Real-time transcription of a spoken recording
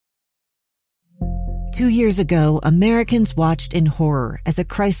2 years ago, Americans watched in horror as a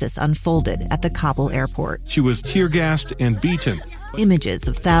crisis unfolded at the Kabul airport. She was tear-gassed and beaten. Images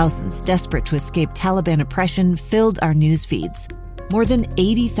of thousands desperate to escape Taliban oppression filled our news feeds. More than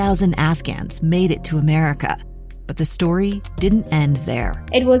 80,000 Afghans made it to America. But the story didn't end there.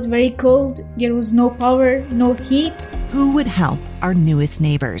 It was very cold. There was no power, no heat. Who would help our newest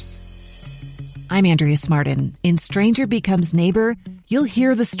neighbors? I'm Andrea Smartin. In Stranger Becomes Neighbor, you'll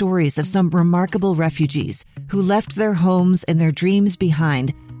hear the stories of some remarkable refugees who left their homes and their dreams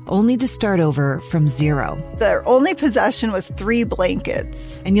behind, only to start over from zero. Their only possession was 3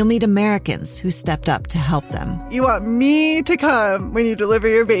 blankets. And you'll meet Americans who stepped up to help them. You want me to come when you deliver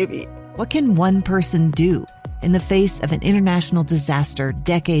your baby. What can one person do in the face of an international disaster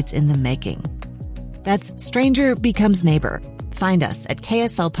decades in the making? That's Stranger Becomes Neighbor. Find us at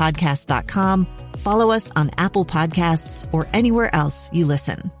kslpodcast.com. Follow us on Apple Podcasts or anywhere else you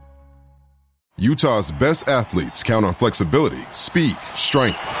listen. Utah's best athletes count on flexibility, speed,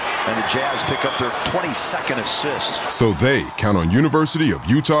 strength. And the Jazz pick up their 22nd assist. So they count on University of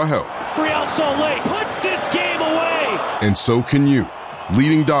Utah Health. Real Salt Lake puts this game away. And so can you.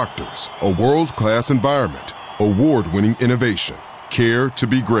 Leading doctors, a world-class environment, award-winning innovation, care to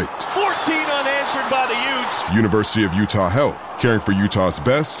be great. 14 unanswered by the Utes. University of Utah Health, caring for Utah's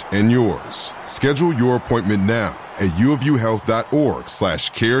best and yours. Schedule your appointment now at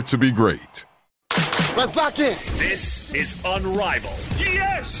uofuhealth.org/care to be great. Let's lock in. This is Unrivaled.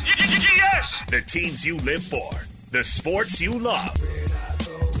 Yes! Yes! The teams you live for, the sports you love.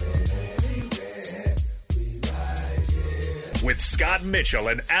 With Scott Mitchell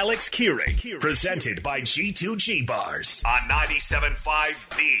and Alex Keurig, presented by G2G Bars on 97.5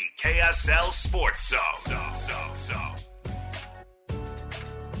 The KSL Sports Zone.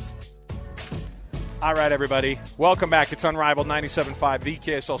 All right, everybody. Welcome back. It's Unrivaled 97.5 The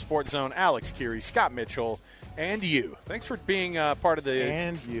KSL Sports Zone. Alex Keurig, Scott Mitchell, and you. Thanks for being part of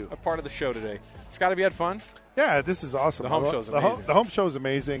the part of the show today. Scott, have you had fun? Yeah, this is awesome. The home show's amazing. The home show is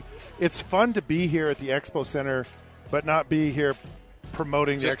amazing. It's fun to be here at the Expo Center, but not be here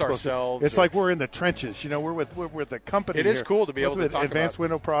promoting just the Expo ourselves. It's like we're in the trenches. You know, we're with the company. It here. is cool to be able to talk Advanced about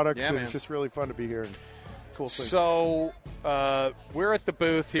Window Products. Yeah, and man. It's just really fun to be here. And cool thing. So we're at the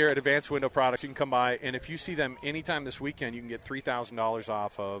booth here at Advanced Window Products. You can come by, and if you see them anytime this weekend, you can get $3,000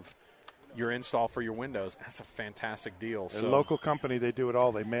 off of your install for your windows. That's a fantastic deal. A local company, they do it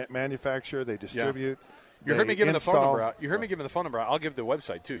all. They manufacture, they distribute. You heard me giving the phone install. number out. You heard me giving the phone number out. I'll give the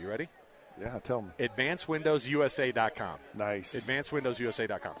website, too. You ready? Yeah, tell them. AdvancedWindowsUSA.com. Nice.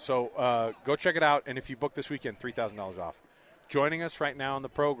 AdvancedWindowsUSA.com. So go check it out, and if you book this weekend, $3,000 off. Joining us right now on the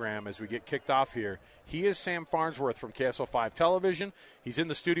program as we get kicked off here, he is Sam Farnsworth from KSL5 Television. He's in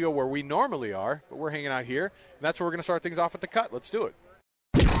the studio where we normally are, but we're hanging out here, and that's where we're going to start things off at the cut. Let's do it.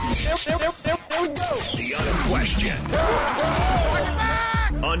 The unquestioned,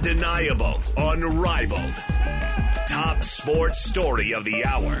 undeniable, unrivaled, top sports story of the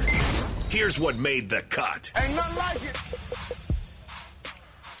hour. Here's what made the cut. Ain't nothing like it.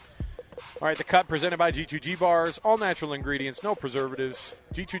 All right, the cut presented by G2G Bars. All natural ingredients, no preservatives.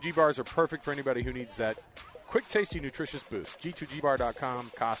 G2G Bars are perfect for anybody who needs that quick, tasty, nutritious boost.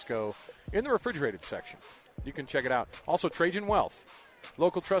 G2GBar.com, Costco, in the refrigerated section. You can check it out. Also, Trajan Wealth.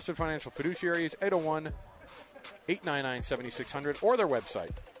 Local trusted financial fiduciaries, 801-899-7600, or their website.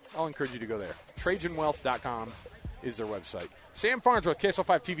 I'll encourage you to go there. TrajanWealth.com is their website. Sam Farnsworth,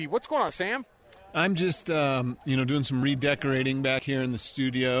 KSL5 TV. What's going on, Sam? I'm just, doing some redecorating back here in the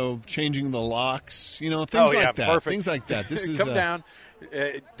studio, changing the locks, things like that. Perfect. Things like that. This is come down.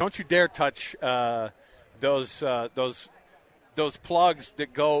 Don't you dare touch those plugs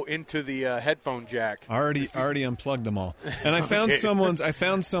that go into the headphone jack. Already unplugged them all. And I found someone's.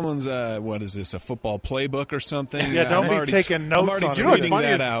 What is this? A football playbook or something? Yeah, don't be taking notes. I'm already on tweeting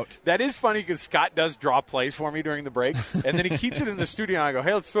that out. That is funny because Scott does draw plays for me during the breaks, and then he keeps it in the studio. And I go,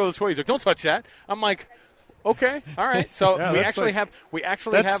 "Hey, let's throw this away." He's like, "Don't touch that." I'm like, "Okay, all right." So Yeah, we actually have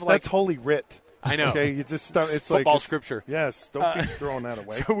that's holy writ. I know. Okay, you just it's football like scripture. Yes, don't be throwing that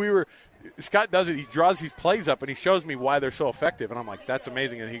away. So Scott does it. He draws these plays up, and he shows me why they're so effective. And I'm like, that's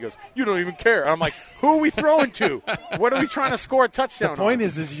amazing. And he goes, you don't even care. And I'm like, who are we throwing to? What are we trying to score a touchdown on? The point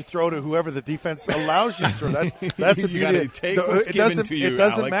is you throw to whoever the defense allows you to throw. That's the You beauty. gotta take what's given to you, It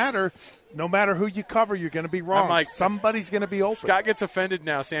doesn't Alex. matter. No matter who you cover, you're going to be wrong. I'm like, somebody's going to be open. Scott gets offended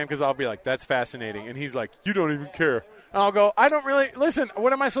now, Sam, because I'll be like, that's fascinating. And he's like, you don't even care. And I'll go, I don't really listen.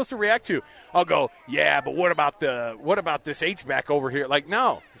 What am I supposed to react to? I'll go, yeah, but what about this H-back over here? Like,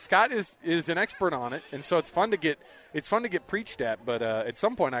 no, Scott is an expert on it, and so it's fun to get preached at. But at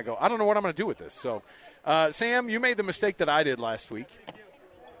some point, I go, I don't know what I'm going to do with this. So, Sam, you made the mistake that I did last week,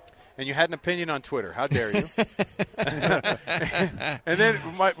 and you had an opinion on Twitter. How dare you? And then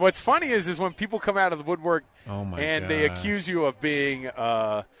what's funny is when people come out of the woodwork they accuse you of being,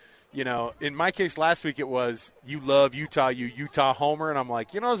 in my case last week it was, you love Utah, you Utah homer. And I'm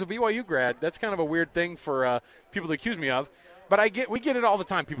like, as a BYU grad, that's kind of a weird thing for people to accuse me of. But we get it all the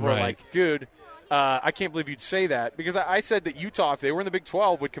time. People are like, dude, I can't believe you'd say that. Because I said that Utah, if they were in the Big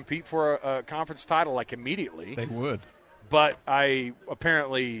 12, would compete for a conference title like immediately. They would. But I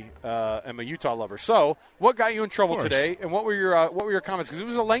apparently am a Utah lover. So, what got you in trouble today, and what were your comments? Because it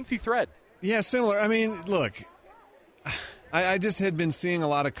was a lengthy thread. Yeah, similar. I mean, look, I just had been seeing a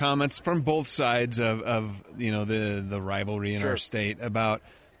lot of comments from both sides of the rivalry in our state about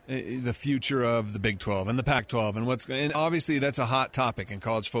the future of the Big 12 and the Pac-12 and obviously that's a hot topic in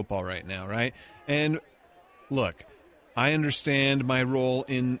college football right now, right? And look, I understand my role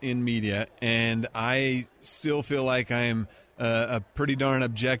in media, and I still feel like I'm a pretty darn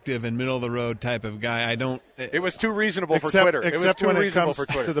objective and middle-of-the-road type of guy. It was too reasonable for Twitter. Except it was too when reasonable it for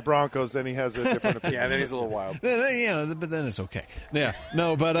comes Twitter. to the Broncos, then he has a different opinion. Yeah, then he's a little wild. But then it's okay. Yeah,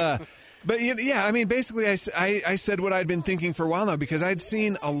 no, but yeah, I mean, basically, I said what I'd been thinking for a while now, because I'd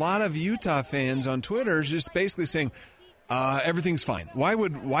seen a lot of Utah fans on Twitter just basically saying, everything's fine. Why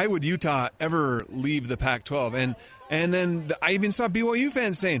would Utah ever leave the Pac-12? And then I even saw BYU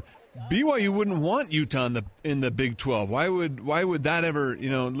fans saying BYU wouldn't want Utah in the Big 12. Why would that ever?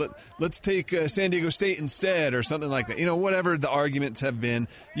 Let's take San Diego State instead, or something like that. Whatever the arguments have been,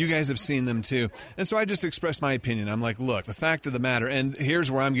 you guys have seen them too. And so I just expressed my opinion. I'm like, look, the fact of the matter, and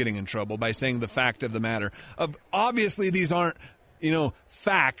here's where I'm getting in trouble by saying the fact of the matter. Obviously, these aren't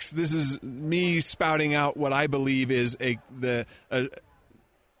facts. This is me spouting out what I believe is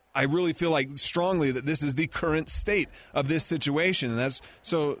I really feel like strongly that this is the current state of this situation. And that's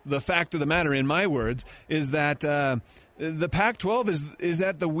so the fact of the matter, in my words, is that the Pac-12 is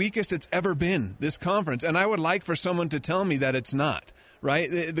at the weakest it's ever been, this conference. And I would like for someone to tell me that it's not.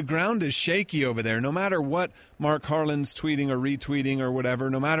 Right? The ground is shaky over there. No matter what Mark Harlan's tweeting or retweeting or whatever,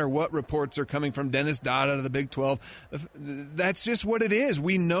 no matter what reports are coming from Dennis Dodd out of the Big 12, that's just what it is.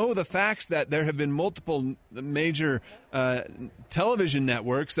 We know the facts that there have been multiple major television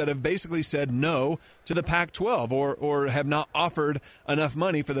networks that have basically said no to the Pac-12 or have not offered enough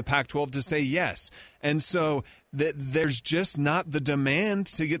money for the Pac-12 to say yes. And so there's just not the demand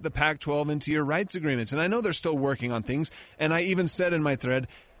to get the Pac-12 into your rights agreements. And I know they're still working on things. And I even said in my thread,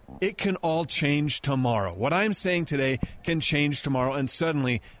 it can all change tomorrow. What I'm saying today can change tomorrow, and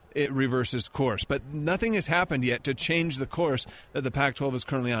suddenly it reverses course. But nothing has happened yet to change the course that the Pac-12 is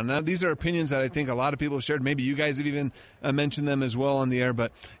currently on. Now, these are opinions that I think a lot of people have shared. Maybe you guys have even mentioned them as well on the air.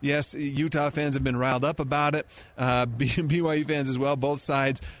 But, yes, Utah fans have been riled up about it. BYU fans as well, both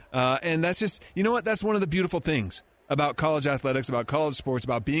sides. And that's just, you know what? That's one of the beautiful things about college athletics, about college sports,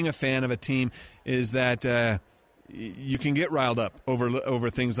 about being a fan of a team, is that you can get riled up over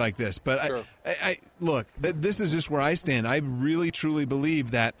things like this. But sure. I look, this is just where I stand. I really, truly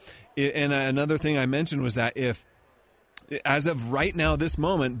believe that. And another thing I mentioned was that if, as of right now, this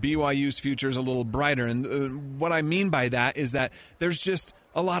moment, BYU's future is a little brighter. And what I mean by that is that there's just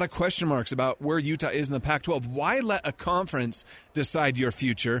a lot of question marks about where Utah is in the Pac-12. Why let a conference decide your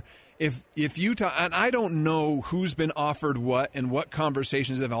future? If Utah, and I don't know who's been offered what and what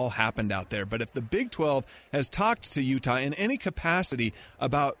conversations have all happened out there, but if the Big 12 has talked to Utah in any capacity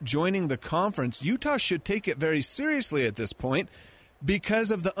about joining the conference, Utah should take it very seriously at this point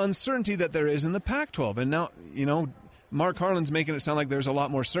because of the uncertainty that there is in the Pac-12. And now, Mark Harlan's making it sound like there's a lot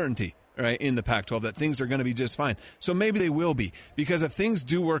more certainty, right, in the Pac-12, that things are going to be just fine. So maybe they will be, because if things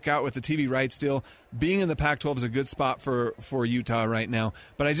do work out with the TV rights deal, being in the Pac-12 is a good spot for Utah right now.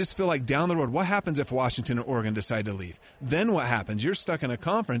 But I just feel like down the road, what happens if Washington and Oregon decide to leave? Then what happens? You're stuck in a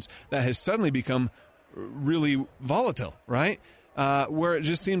conference that has suddenly become really volatile, right? Where it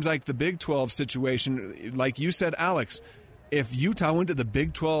just seems like the Big 12 situation, like you said, Alex, if Utah went to the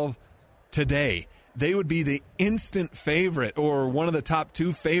Big 12 today, they would be the instant favorite or one of the top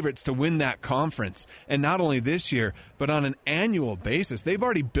two favorites to win that conference. And not only this year, but on an annual basis. They've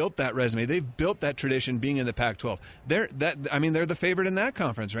already built that resume. They've built that tradition being in the Pac-12. They're the favorite in that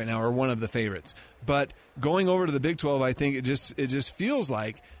conference right now, or one of the favorites. But going over to the Big 12, I think it just feels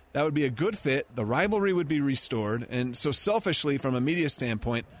like that would be a good fit. The rivalry would be restored. And so selfishly, from a media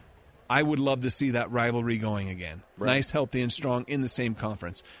standpoint, I would love to see that rivalry going again. Right. Nice, healthy, and strong in the same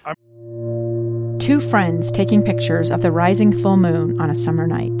conference. Two friends taking pictures of the rising full moon on a summer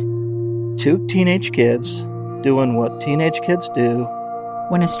night. Two teenage kids doing what teenage kids do.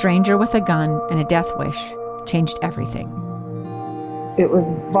 When a stranger with a gun and a death wish changed everything. It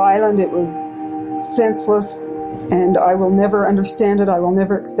was violent. It was senseless. and I will never understand it. I will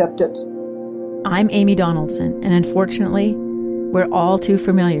never accept it. I'm Amy Donaldson, and unfortunately, we're all too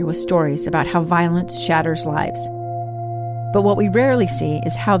familiar with stories about how violence shatters lives. But what we rarely see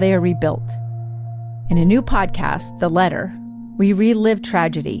is how they are rebuilt. In a new podcast, The Letter, we relive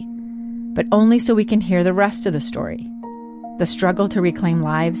tragedy, but only so we can hear the rest of the story. The struggle to reclaim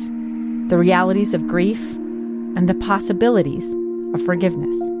lives, the realities of grief, and the possibilities of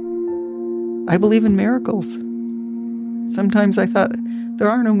forgiveness. I believe in miracles. Sometimes I thought, there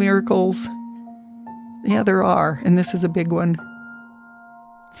are no miracles. Yeah, there are, and this is a big one.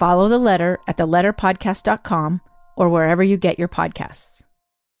 Follow The Letter at theletterpodcast.com or wherever you get your podcasts.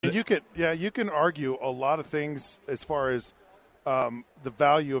 And you can argue a lot of things as far as the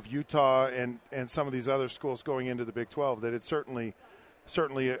value of Utah and some of these other schools going into the Big 12, that it's certainly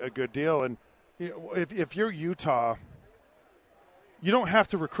a good deal. And you know, if you're Utah, you don't have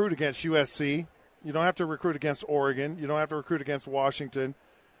to recruit against USC. You don't have to recruit against Oregon. You don't have to recruit against Washington.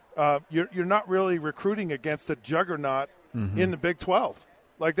 You're not really recruiting against the juggernaut in the Big 12.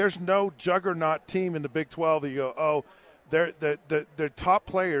 Like, there's no juggernaut team in the Big 12 that you go, oh, they're top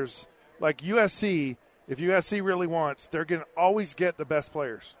players. Like USC, if USC really wants, they're going to always get the best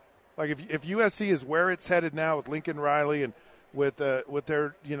players. Like if USC is where it's headed now with Lincoln Riley and with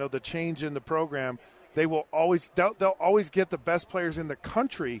their the change in the program, they'll always get the best players in the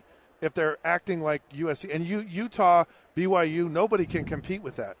country if they're acting like USC. And Utah, BYU, nobody can compete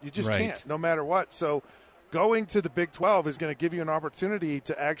with that. You just can't, no matter what. So going to the Big 12 is going to give you an opportunity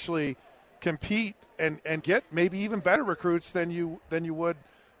to actually compete and get maybe even better recruits than you would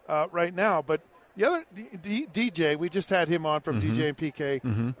right now. But the other DJ, we just had him on from DJ and PK,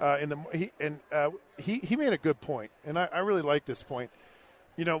 he made a good point, and I really like this point.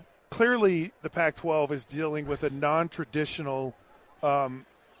 You know, clearly the Pac-12 is dealing with a non-traditional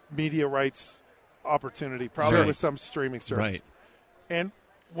media rights opportunity, probably with some streaming service. Right. And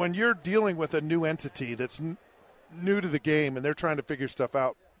when you're dealing with a new entity that's new to the game and they're trying to figure stuff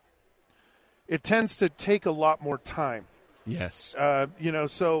out, it tends to take a lot more time. Yes.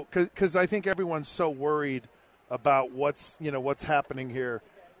 So because I think everyone's so worried about what's happening here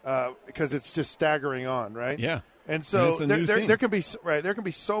because it's just staggering on, right? Yeah. And so there can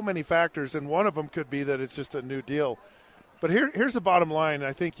be so many factors, and one of them could be that it's just a new deal. But here's the bottom line, and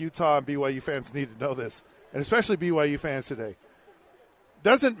I think Utah and BYU fans need to know this, and especially BYU fans today.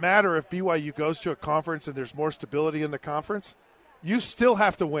 Doesn't matter if BYU goes to a conference and there's more stability in the conference. You still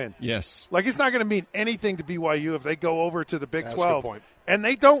have to win. Yes. Like, it's not going to mean anything to BYU if they go over to the Big 12 That's a good point. and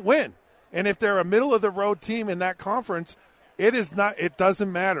they don't win. And if they're a middle-of-the-road team in that conference, it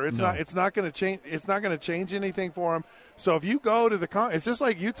doesn't matter. It's not going to change. It's not going to change anything for them. So if you go to it's just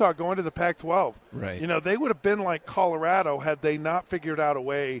like Utah going to the Pac-12. Right. You know, they would have been like Colorado had they not figured out a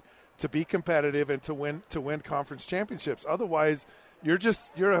way to be competitive and to win conference championships. Otherwise,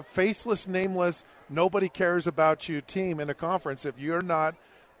 you're a faceless, nameless, nobody cares about you team in a conference if you're not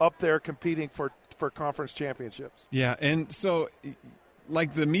up there competing for conference championships. Yeah, and so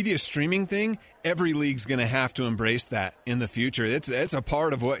like the media streaming thing, every league's going to have to embrace that in the future. It's a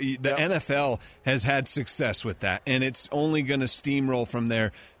part of what the NFL has had success with that, and it's only going to steamroll from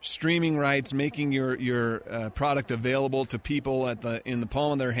there. Streaming rights, making your product available to people in the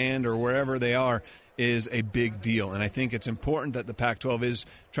palm of their hand or wherever they are, is a big deal, and I think it's important that the Pac-12 is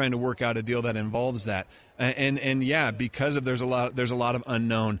trying to work out a deal that involves that. And yeah, because there's a lot of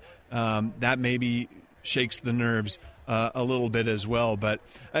unknown, that maybe shakes the nerves a little bit as well. But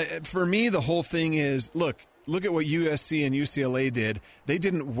for me, the whole thing is look at what USC and UCLA did. They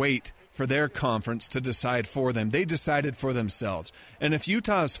didn't wait for their conference to decide for them. They decided for themselves. And if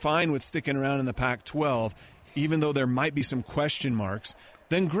Utah is fine with sticking around in the Pac-12, even though there might be some question marks,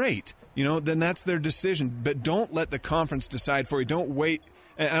 then great. You know, then that's their decision. But don't let the conference decide for you. Don't wait.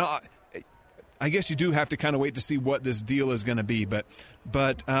 And I guess you do have to kind of wait to see what this deal is going to be.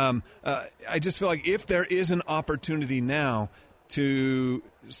 But I just feel like if there is an opportunity now to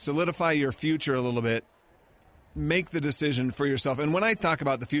solidify your future a little bit, make the decision for yourself. And when I talk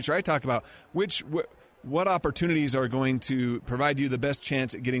about the future, I talk about what opportunities are going to provide you the best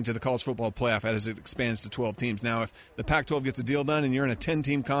chance at getting to the college football playoff as it expands to 12 teams. Now, if the Pac-12 gets a deal done and you're in a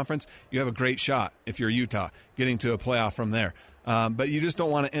 10-team conference, you have a great shot, if you're Utah, getting to a playoff from there. But you just don't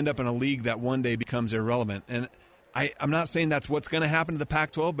want to end up in a league that one day becomes irrelevant. And I'm not saying that's what's going to happen to the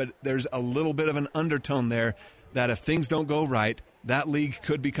Pac-12, but there's a little bit of an undertone there that if things don't go right, that league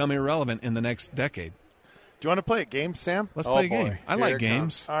could become irrelevant in the next decade. Do you want to play a game, Sam? Let's play a game. I like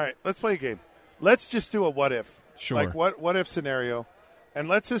games. All right, let's play a game. Let's just do a what if. Sure. Like what if scenario. And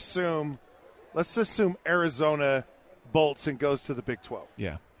let's assume Arizona bolts and goes to the Big 12.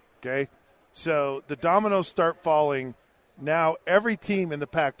 Yeah. Okay? So the dominoes start falling. Now every team in the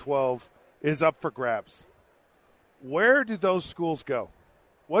Pac-12 is up for grabs. Where do those schools go?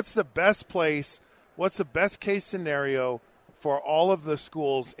 What's the best place? What's the best case scenario for all of the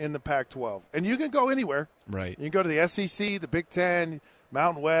schools in the Pac-12? And you can go anywhere. Right. You can go to the SEC, the Big Ten,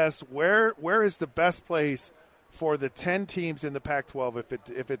 Mountain West. Where is the best place for the 10 teams in the Pac-12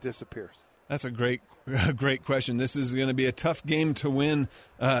 if it disappears? That's a great question. This is going to be a tough game to win,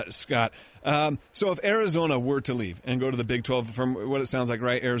 Scott. So if Arizona were to leave and go to the Big 12, from what it sounds like,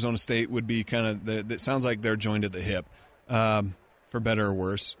 right, Arizona State would be kind of it sounds like they're joined at the hip, for better or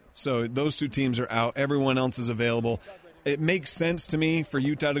worse. So those two teams are out. Everyone else is available. It makes sense to me for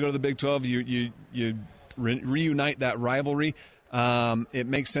Utah to go to the Big 12. You reunite that rivalry. It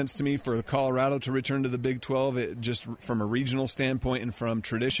makes sense to me for Colorado to return to the Big 12, just from a regional standpoint and from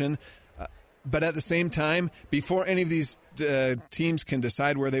tradition. But at the same time, before any of these teams can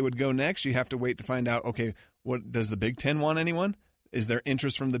decide where they would go next, you have to wait to find out, okay, what does the Big Ten want anyone? Is there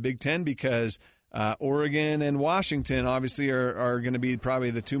interest from the Big Ten? Because Oregon and Washington obviously are going to be probably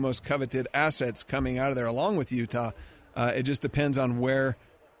the two most coveted assets coming out of there, along with Utah. It just depends on where,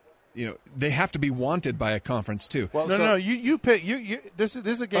 they have to be wanted by a conference too. Well, no, you pick. This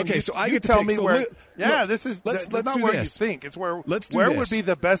is a game. Okay, so I get to tell pick. me So where. look, this is. let's not do where this. You think it's where. Where would be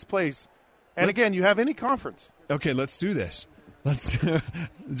the best place? And again, you have any conference. Okay, let's do this. Let's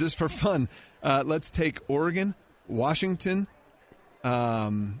just for fun. Let's take Oregon, Washington.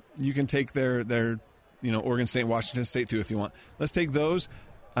 You can take their Oregon State and Washington State too if you want. Let's take those.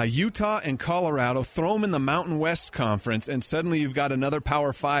 Utah and Colorado, throw them in the Mountain West Conference, and suddenly you've got another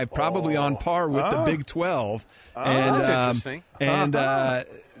Power 5, probably on par with the Big 12. That's interesting. And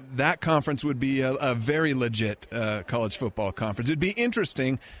that conference would be a very legit college football conference. It'd be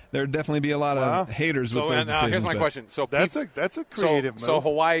interesting. There'd definitely be a lot of haters with those decisions. Here's my question. So that's a creative move. So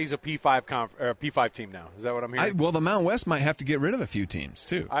Hawaii's a P5 team now. Is that what I'm hearing? Well, the Mountain West might have to get rid of a few teams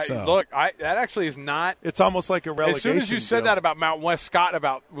too. That actually is not. It's almost like a relegation. As soon as you said that about Mountain West, Scott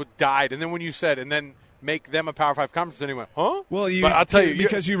died, and then when you said and then make them a Power 5 conference, and he went, huh? Well, but I'll tell you,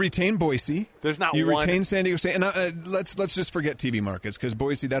 because you retain Boise. There's not you one. retain San Diego State, and let's just forget TV markets because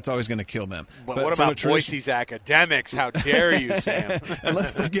Boise, that's always going to kill them. But what about Boise's academics? How dare you, Sam? And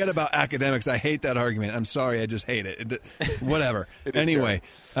let's forget about academics. I hate that argument. I'm sorry, I just hate it. Whatever. Anyway,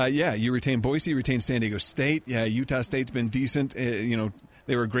 you retain Boise, you retain San Diego State. Yeah, Utah State's been decent.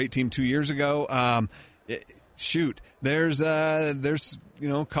 They were a great team 2 years ago. There's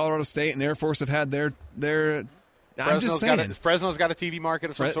Colorado State and Air Force have had their I'm just saying. Fresno's got a TV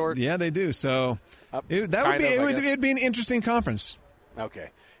market of some sort. Yeah, they do. So it would be an interesting conference. Okay.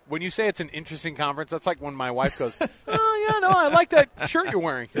 When you say it's an interesting conference, that's like when my wife goes, I like that shirt you're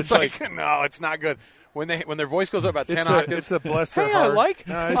wearing. It's like, no, it's not good. When their voice goes up about 10 octaves. It's a bless their heart.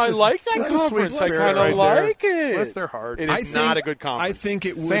 I like that conference. I kind of like it. Bless their heart. It is not a good conference. I think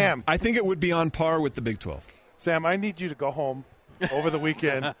it would. Sam. I think it would be on par with the Big 12. Sam, I need you to go home over the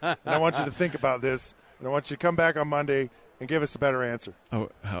weekend, and I want you to think about this, and I want you to come back on Monday and give us a better answer. Oh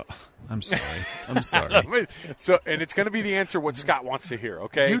I'm sorry. I'm sorry. And it's going to be the answer what Scott wants to hear,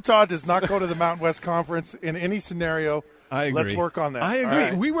 okay? Utah does not go to the Mountain West Conference in any scenario. I agree. Let's work on that. I agree.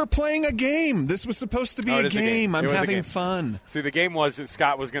 Right. We were playing a game. This was supposed to be a game. I'm having fun. See, the game was that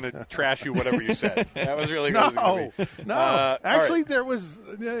Scott was going to trash you whatever you said. That was really good. No. Actually, there was.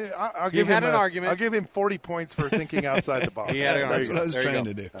 I'll give him an argument. I'll give him 40 points for thinking outside the box. He had an That's argument. what I was trying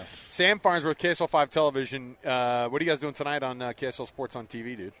to do. Sam Farnsworth, KSL 5 Television. What are you guys doing tonight on KSL Sports on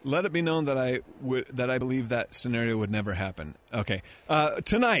TV, dude? Let it be known that I believe that scenario would never happen. Okay.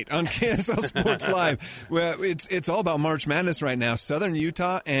 Tonight on KSL Sports Live, it's all about March Madness right now. Southern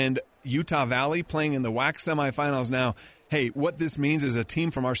Utah and Utah Valley playing in the WAC semifinals now. Hey, what this means is a team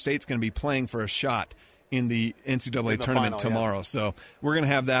from our state's going to be playing for a shot in the NCAA tournament tomorrow. Yeah. So we're going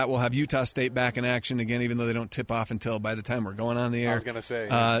to have that. We'll have Utah State back in action again, even though they don't tip off until by the time we're going on the air. I was going to say.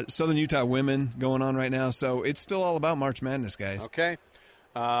 Southern Utah women going on right now. So it's still all about March Madness, guys. Okay.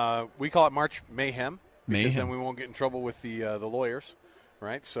 We call it March Mayhem. Because then we won't get in trouble with the lawyers.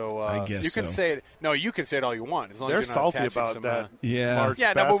 Right, so I guess you can say it. No, you can say it all you want as long They're as you're not salty about some, that. No,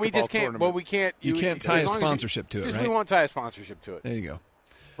 but we just can't. But we can't. You can't tie a sponsorship to it, right? We won't tie a sponsorship to it. There you go.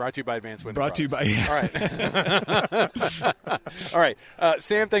 Brought to you by Advanced Window. Brought to you by. All right. All right,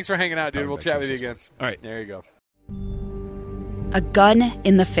 Sam. Thanks for hanging out, dude. We'll chat with you again. All right, there you go. A gun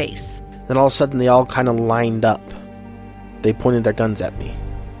in the face. Then all of a sudden, they all kind of lined up. They pointed their guns at me,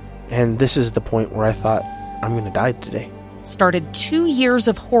 and this is the point where I thought, I'm going to die today. Started 2 years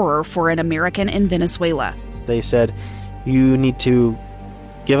of horror for an American in Venezuela. They said, you need to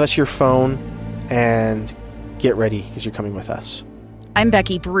give us your phone and get ready because you're coming with us. I'm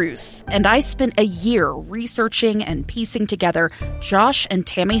Becky Bruce, and I spent a year researching and piecing together Josh and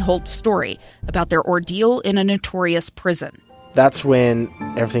Tammy Holt's story about their ordeal in a notorious prison. That's when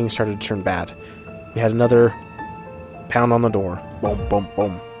everything started to turn bad. We had another pound on the door. Boom, boom,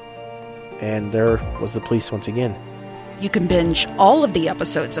 boom. And there was the police once again. You can binge all of the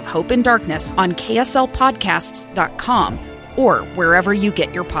episodes of Hope in Darkness on KSLPodcasts.com or wherever you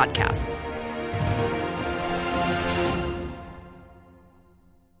get your podcasts.